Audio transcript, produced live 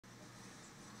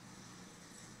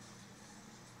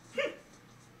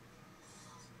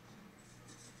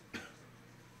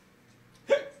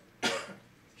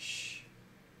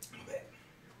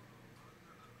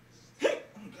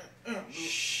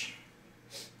Shh.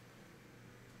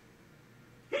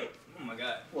 Oh my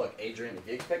God. Look, Adrian, if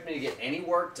you expect me to get any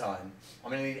work done,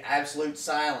 I'm gonna need absolute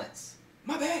silence.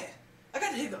 My bad. I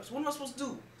got the hiccups. What am I supposed to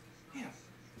do? Yeah.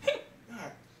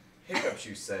 Alright. Hiccups,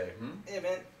 you say, hmm? Yeah,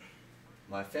 man.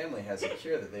 My family has a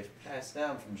cure that they've passed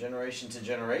down from generation to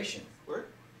generation. Word?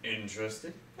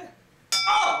 Interested? Yeah.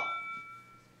 Oh!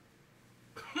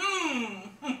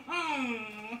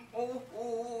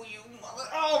 Oh, you mother.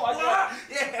 Oh my God.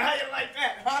 Yeah, how you like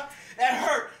that, huh? That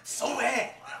hurt so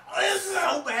bad.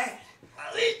 So bad.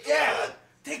 Yeah,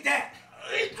 take that.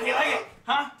 How you like it,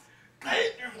 huh?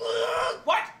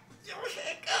 What?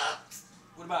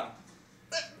 What about him?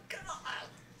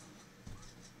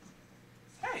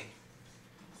 Hey,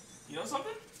 you know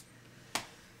something?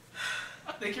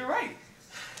 I think you're right.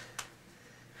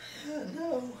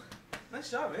 No.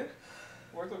 Nice job, man.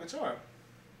 Worked like a charm.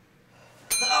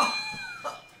 Oh.